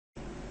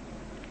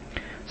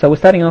So we're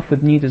starting off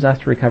with new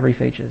disaster recovery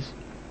features.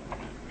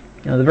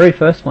 Now the very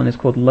first one is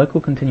called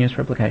local continuous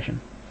replication.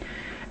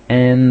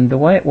 And the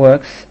way it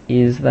works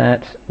is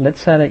that,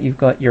 let's say that you've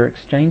got your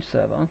Exchange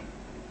server,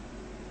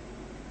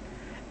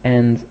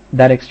 and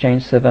that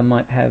Exchange server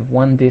might have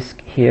one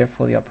disk here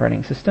for the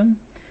operating system,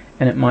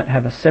 and it might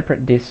have a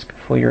separate disk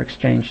for your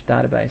Exchange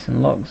database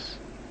and logs.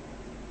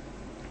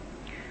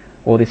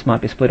 Or this might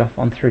be split off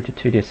on through to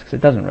two disks,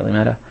 it doesn't really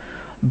matter.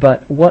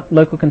 But what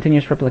local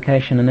continuous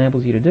replication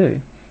enables you to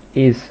do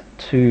is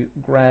to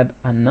grab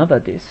another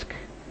disk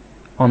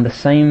on the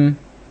same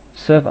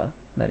server,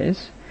 that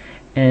is,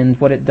 and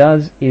what it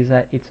does is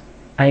that it's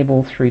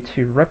able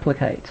to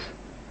replicate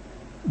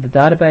the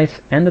database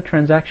and the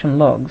transaction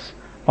logs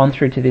on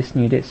through to this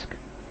new disk.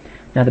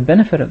 Now the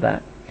benefit of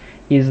that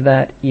is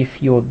that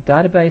if your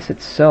database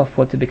itself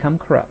were to become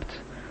corrupt,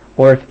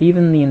 or if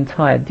even the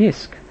entire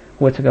disk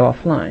were to go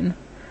offline,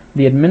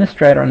 the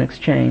administrator on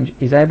Exchange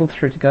is able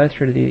to go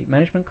through to the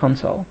management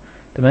console.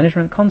 The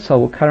management console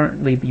will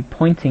currently be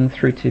pointing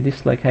through to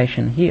this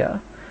location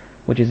here,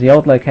 which is the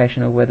old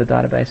location of where the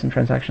database and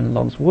transaction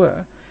logs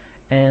were,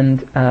 and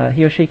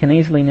he or she can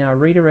easily now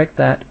redirect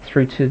that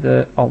through to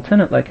the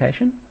alternate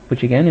location,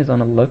 which again is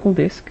on a local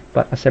disk,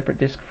 but a separate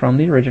disk from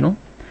the original,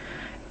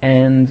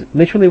 and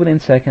literally within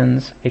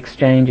seconds,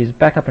 Exchange is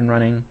back up and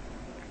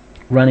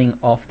running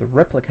off the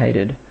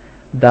replicated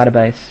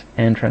database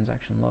and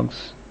transaction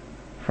logs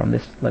from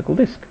this local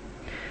disk.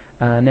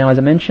 Now, as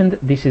I mentioned,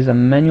 this is a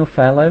manual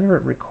failover.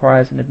 It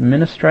requires an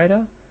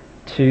administrator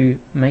to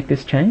make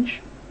this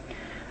change.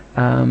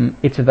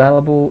 It's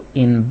available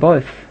in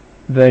both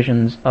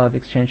versions of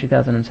Exchange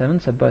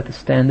 2007, so both the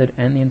Standard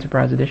and the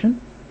Enterprise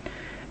Edition.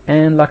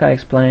 And like I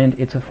explained,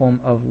 it's a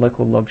form of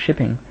local log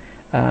shipping,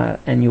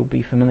 and you'll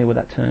be familiar with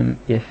that term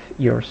if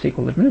you're a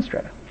SQL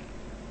administrator.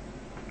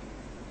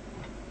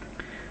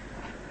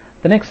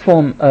 The next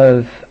form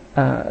of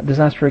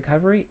disaster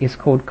recovery is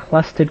called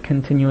clustered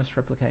continuous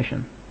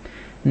replication.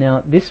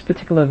 Now this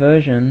particular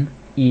version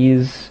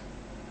is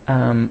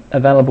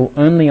available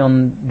only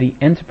on the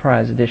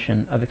Enterprise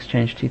Edition of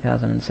Exchange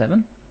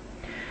 2007,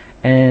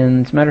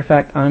 and as a matter of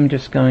fact I'm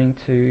just going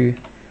to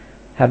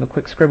have a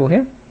quick scribble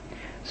here,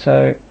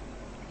 so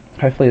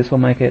hopefully this will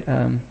make it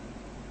a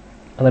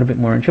little bit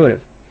more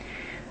intuitive.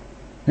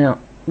 Now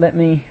let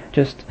me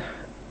just,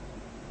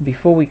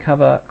 before we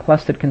cover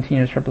clustered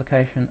continuous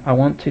replication, I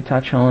want to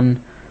touch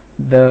on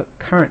the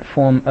current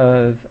form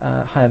of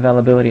high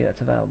availability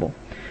that's available,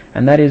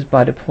 and that is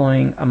by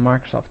deploying a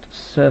Microsoft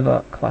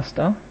Server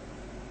cluster,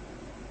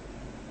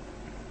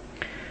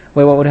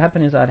 where what would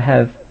happen is I'd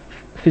have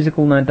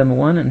physical node number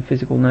 1 and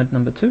physical node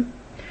number 2,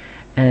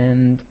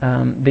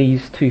 and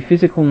these two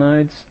physical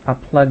nodes are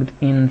plugged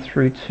in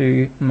through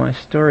to my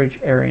storage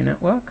area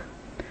network,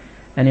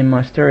 and in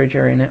my storage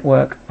area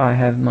network I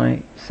have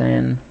my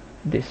SAN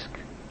disk.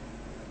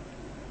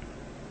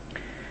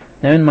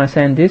 Now in my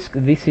SAN disk,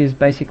 this is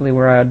basically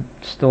where I'd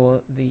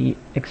store the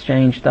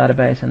Exchange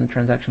database and the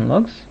transaction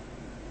logs.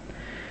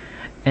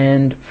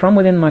 And from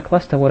within my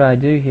cluster, what I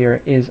do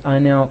here is I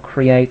now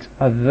create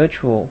a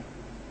virtual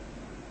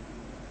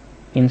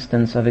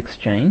instance of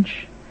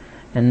Exchange,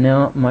 and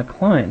now my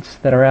clients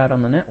that are out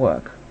on the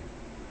network,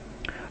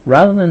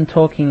 rather than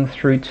talking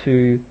through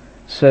to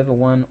server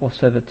 1 or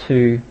server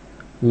 2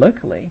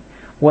 locally,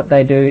 what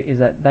they do is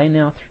that they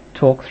now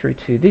talk through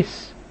to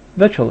this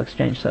virtual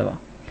Exchange server.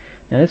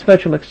 Now this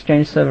virtual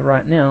Exchange server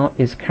right now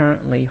is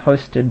currently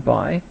hosted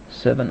by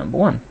server number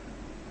 1,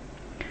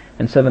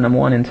 and server number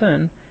 1 in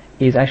turn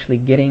is actually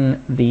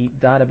getting the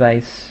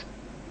database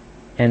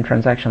and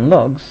transaction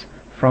logs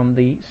from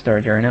the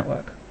storage area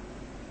network.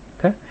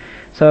 Okay,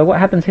 so what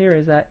happens here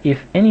is that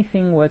if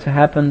anything were to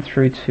happen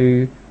through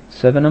to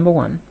server number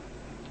 1,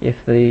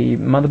 if the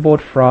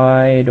motherboard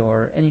fried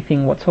or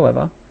anything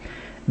whatsoever,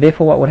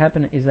 therefore what would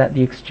happen is that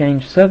the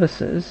Exchange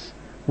services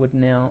would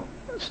now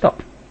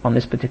stop on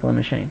this particular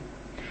machine.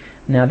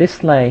 Now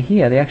this layer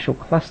here, the actual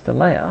cluster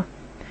layer,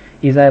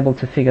 is able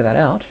to figure that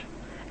out,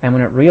 and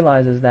when it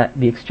realizes that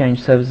the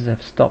Exchange services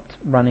have stopped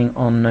running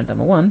on node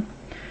number 1,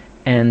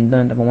 and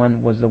node number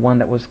 1 was the one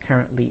that was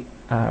currently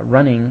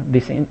running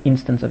this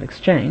instance of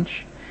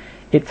Exchange,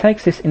 it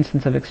takes this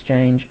instance of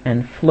Exchange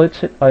and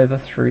floats it over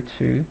through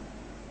to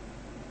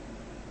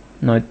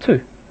node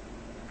 2.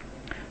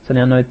 So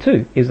now node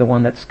 2 is the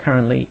one that's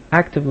currently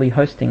actively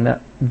hosting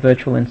that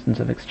virtual instance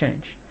of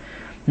Exchange.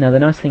 Now the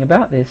nice thing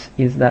about this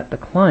is that the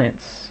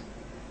clients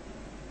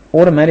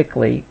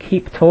automatically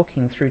keep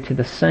talking through to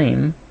the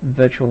same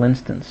virtual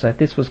instance. So if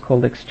this was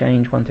called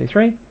Exchange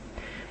 123,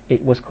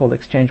 it was called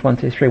Exchange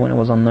 123 when it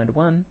was on node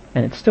 1,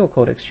 and it's still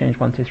called Exchange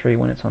 123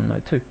 when it's on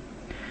node 2.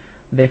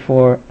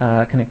 Therefore,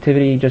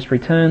 connectivity just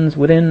returns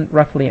within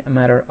roughly a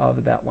matter of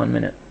about 1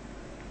 minute.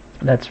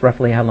 That's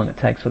roughly how long it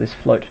takes for this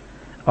float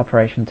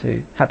operation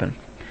to happen.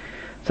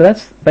 So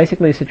that's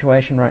basically the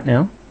situation right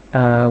now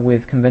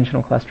with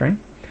conventional clustering.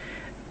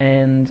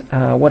 And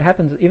what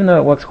happens, even though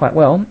it works quite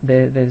well,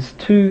 there's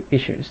two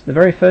issues. The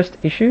very first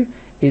issue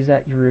is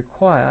that you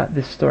require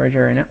this storage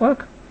area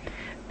network,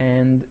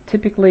 and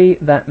typically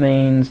that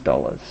means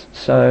dollars.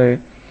 So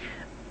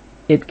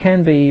it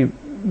can be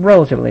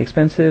relatively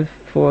expensive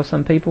for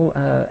some people.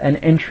 An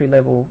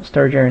entry-level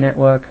storage area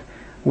network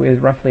with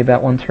roughly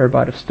about 1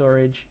 terabyte of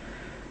storage,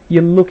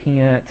 you're looking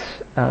at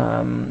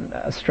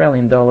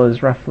Australian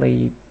dollars,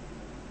 roughly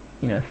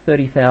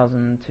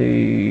 30,000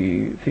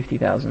 to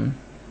 50,000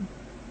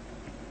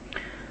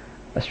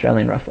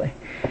 Australian, roughly.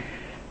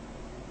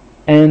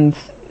 And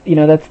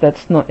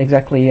that's not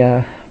exactly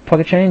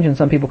pocket change, and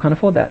some people can't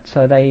afford that,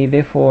 so they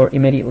therefore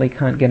immediately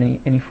can't get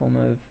any form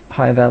of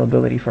high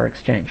availability for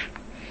exchange.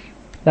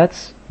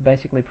 That's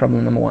basically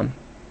problem number one.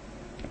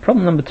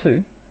 Problem number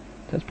two,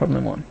 that's problem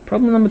number one.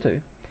 Problem number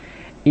two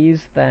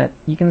is that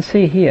you can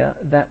see here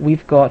that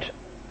we've got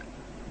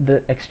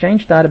the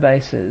exchange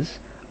databases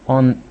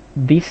on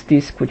this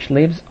disk which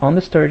lives on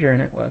the storage area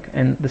network,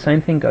 and the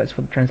same thing goes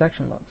for the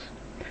transaction logs.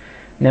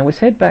 Now we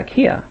said back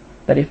here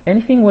that if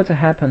anything were to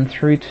happen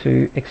through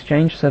to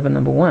exchange server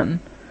number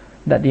one,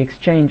 that the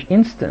exchange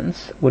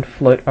instance would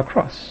float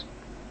across.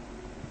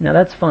 Now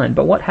that's fine,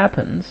 but what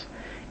happens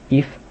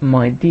if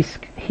my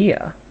disk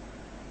here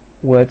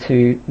were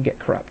to get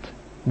corrupt?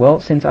 Well,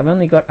 since I've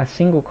only got a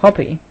single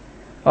copy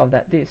of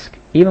that disk,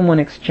 even when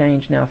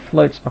exchange now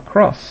floats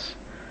across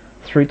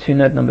through to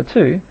node number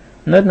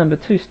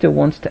two still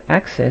wants to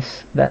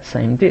access that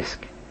same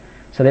disk.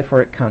 So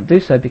therefore it can't do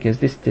so because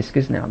this disk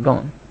is now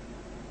gone.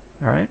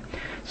 Alright?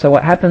 So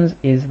what happens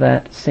is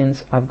that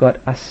since I've got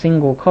a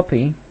single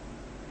copy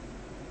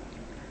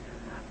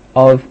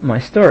of my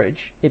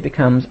storage, it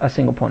becomes a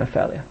single point of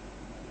failure.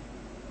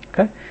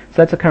 Okay? So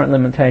that's a current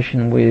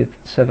limitation with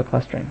server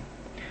clustering.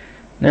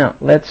 Now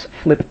let's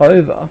flip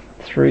over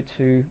through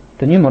to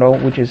the new model,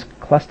 which is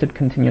clustered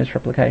continuous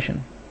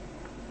replication.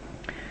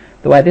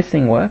 The way this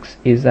thing works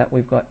is that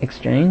we've got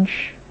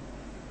exchange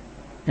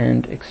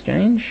and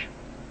exchange,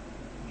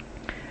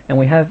 and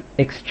we have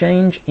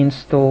exchange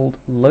installed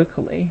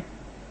locally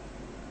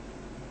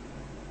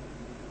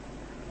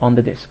on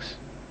the disks.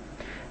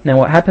 Now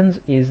what happens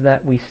is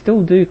that we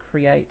still do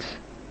create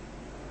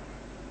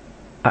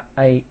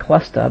a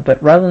cluster,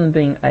 but rather than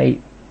being a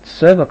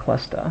server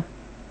cluster,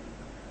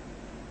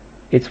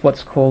 it's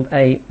what's called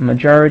a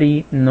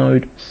majority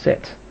node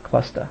set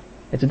cluster.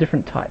 It's a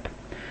different type.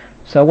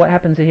 So what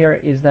happens here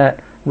is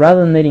that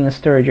rather than needing a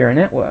storage area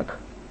network,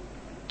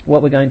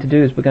 what we're going to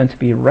do is we're going to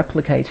be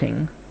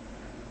replicating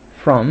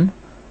from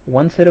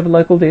one set of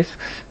local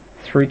disks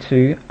through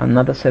to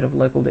another set of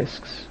local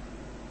disks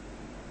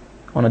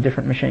on a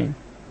different machine.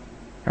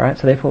 Alright,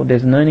 so therefore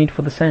there's no need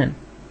for the SAN.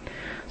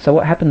 So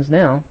what happens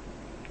now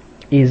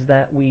is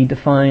that we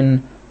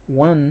define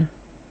one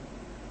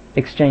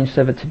exchange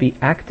server to be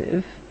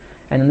active,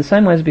 and in the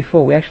same way as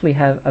before, we actually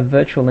have a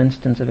virtual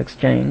instance of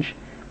exchange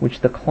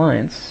which the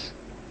clients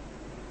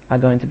are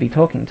going to be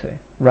talking to,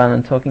 rather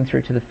than talking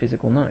through to the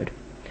physical node.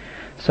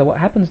 So what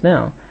happens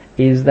now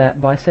is that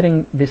by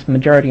setting this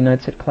majority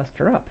node set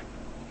cluster up,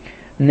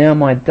 now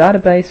my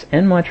database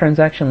and my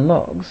transaction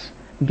logs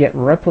get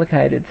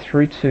replicated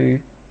through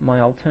to my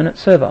alternate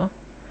server,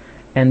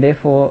 and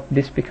therefore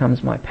this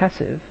becomes my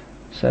passive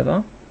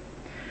server.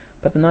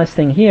 But the nice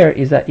thing here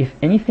is that if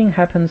anything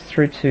happens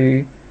through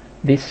to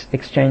this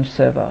exchange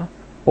server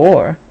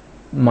or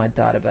my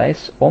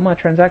database or my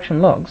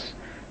transaction logs,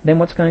 then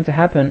what's going to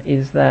happen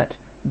is that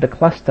the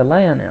cluster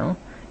layer now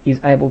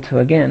is able to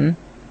again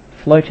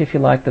float, if you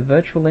like, the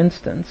virtual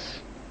instance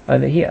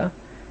over here.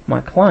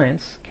 My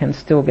clients can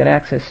still get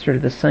access through to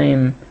the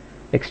same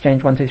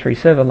exchange 123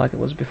 server like it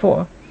was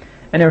before,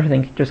 and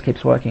everything just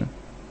keeps working.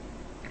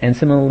 And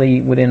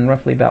similarly, within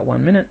roughly about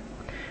 1 minute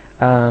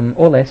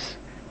or less,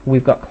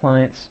 we've got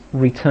clients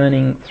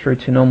returning through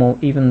to normal,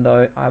 even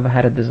though I've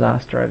had a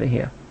disaster over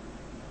here.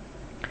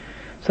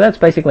 So that's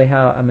basically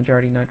how a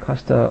majority node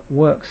cluster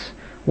works.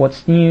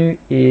 What's new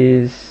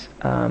is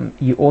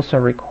you also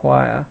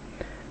require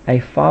a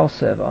file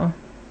server,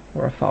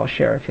 or a file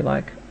share if you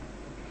like,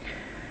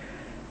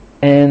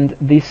 and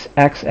this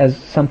acts as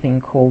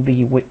something called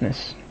the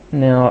witness.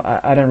 Now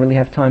I don't really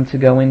have time to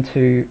go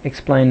into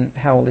explain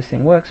how all this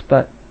thing works,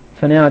 but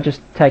for now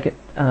just take it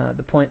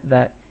the point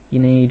that you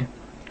need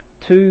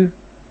two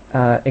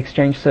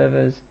exchange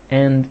servers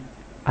and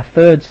a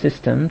third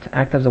system to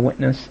act as a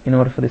witness in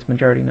order for this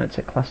majority node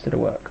set cluster to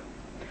work.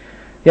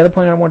 The other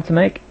point I wanted to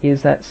make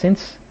is that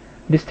since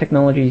this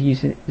technology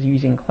is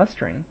using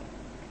clustering,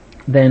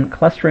 then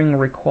clustering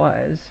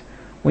requires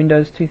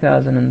Windows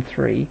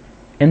 2003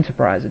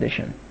 Enterprise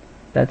Edition.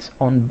 That's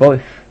on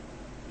both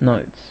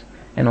nodes.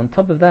 And on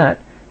top of that,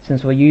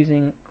 since we're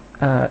using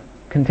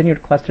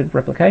continued clustered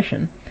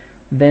replication,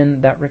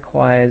 then that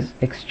requires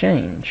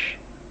Exchange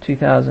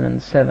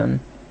 2007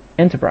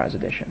 Enterprise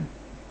Edition,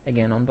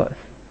 again on both.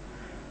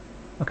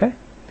 Okay?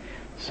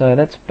 So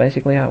that's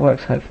basically how it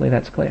works. Hopefully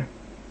that's clear.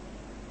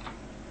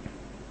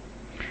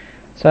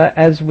 So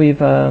as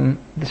we've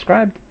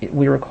described,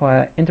 we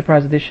require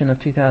Enterprise Edition of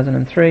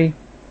 2003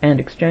 and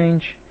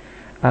Exchange.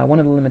 One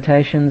of the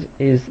limitations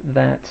is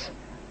that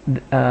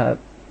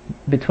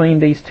between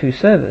these two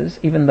servers,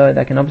 even though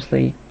they can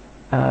obviously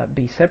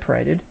be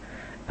separated,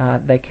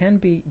 they can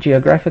be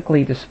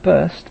geographically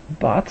dispersed,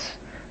 but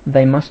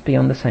they must be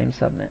on the same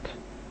subnet.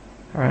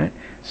 Alright,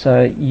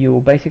 so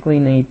you'll basically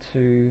need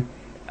to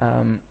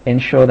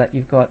ensure that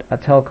you've got a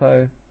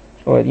telco,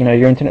 or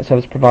your internet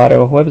service provider,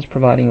 or whoever's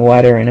providing a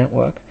wide area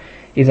network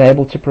is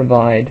able to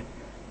provide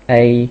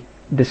a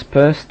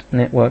dispersed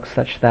network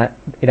such that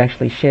it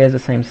actually shares the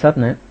same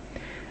subnet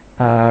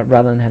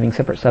rather than having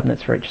separate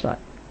subnets for each site.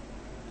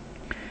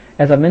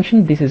 As I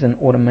mentioned, this is an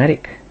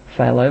automatic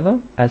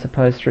failover as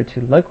opposed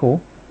to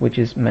local, which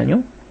is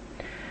manual.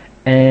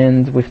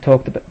 And we've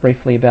talked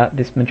briefly about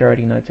this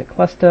majority node set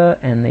cluster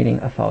and needing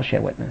a file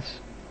share witness.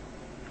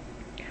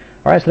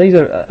 Alright, so these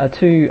are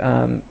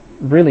two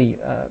really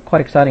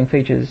quite exciting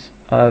features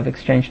of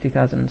Exchange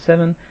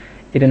 2007.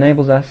 It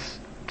enables us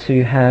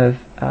to have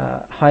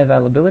high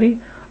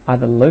availability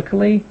either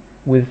locally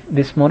with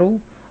this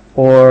model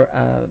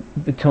or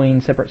between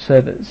separate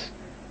servers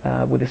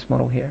with this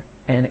model here.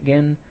 And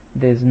again,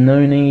 there's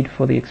no need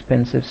for the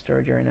expensive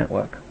storage area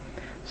network.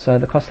 So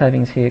the cost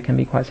savings here can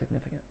be quite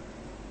significant.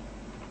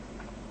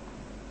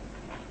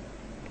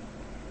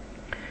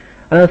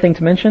 Another thing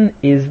to mention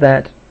is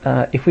that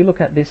if we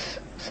look at this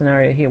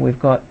scenario here, we've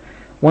got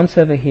one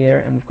server here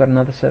and we've got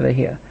another server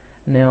here.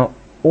 Now,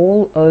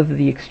 all of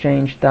the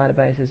Exchange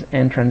databases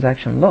and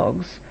transaction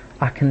logs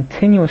are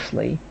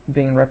continuously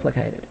being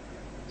replicated.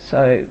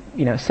 So,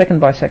 second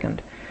by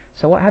second.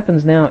 So what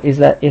happens now is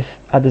that if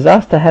a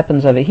disaster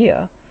happens over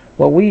here,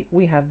 well,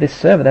 we have this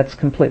server that's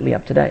completely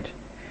up to date.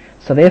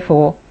 So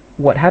therefore,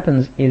 what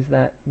happens is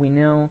that we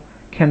now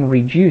can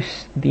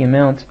reduce the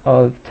amount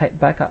of tape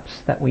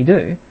backups that we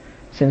do,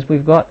 since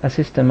we've got a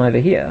system over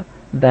here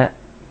that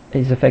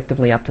is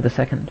effectively up to the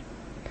second.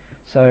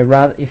 So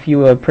rather, if you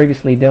were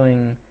previously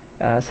doing,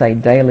 say,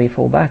 daily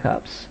full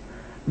backups,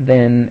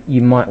 then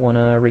you might want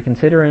to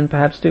reconsider and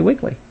perhaps do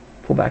weekly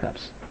full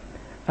backups,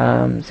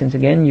 since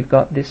again you've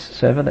got this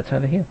server that's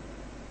over here.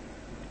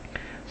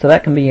 So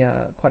that can be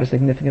quite a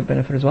significant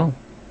benefit as well.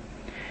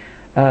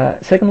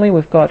 Secondly,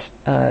 we've got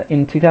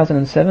in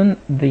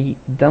 2007 the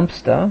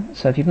dumpster.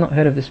 So if you've not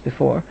heard of this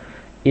before,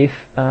 if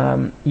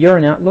you're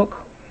in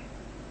Outlook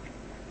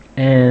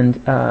and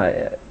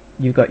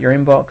you've got your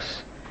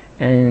inbox,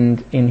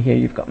 and in here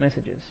you've got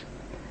messages.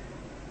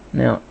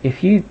 Now,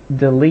 if you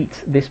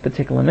delete this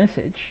particular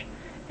message,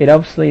 it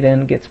obviously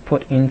then gets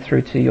put in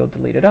through to your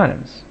deleted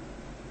items.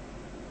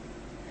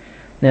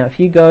 Now,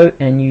 if you go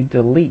and you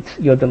delete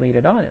your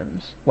deleted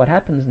items, what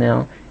happens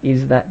now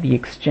is that the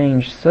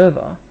Exchange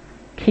server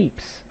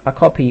keeps a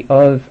copy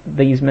of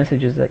these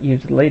messages that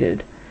you've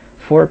deleted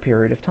for a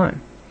period of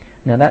time.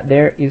 Now, that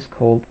there is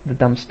called the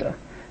dumpster.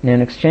 Now,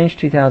 in Exchange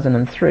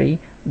 2003,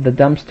 the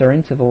dumpster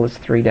interval is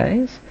 3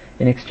 days.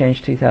 In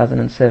Exchange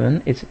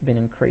 2007, it's been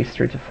increased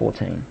through to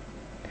 14.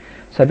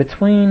 So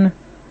between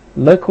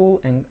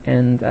local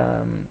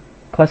and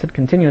clustered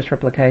continuous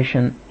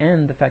replication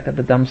and the fact that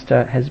the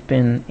dumpster has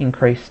been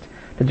increased,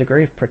 the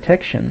degree of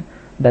protection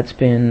that's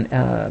been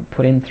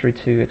put in through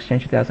to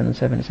Exchange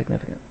 2007 is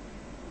significant.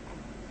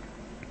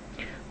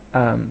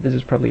 This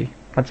is probably,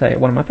 I'd say,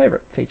 one of my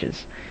favorite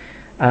features.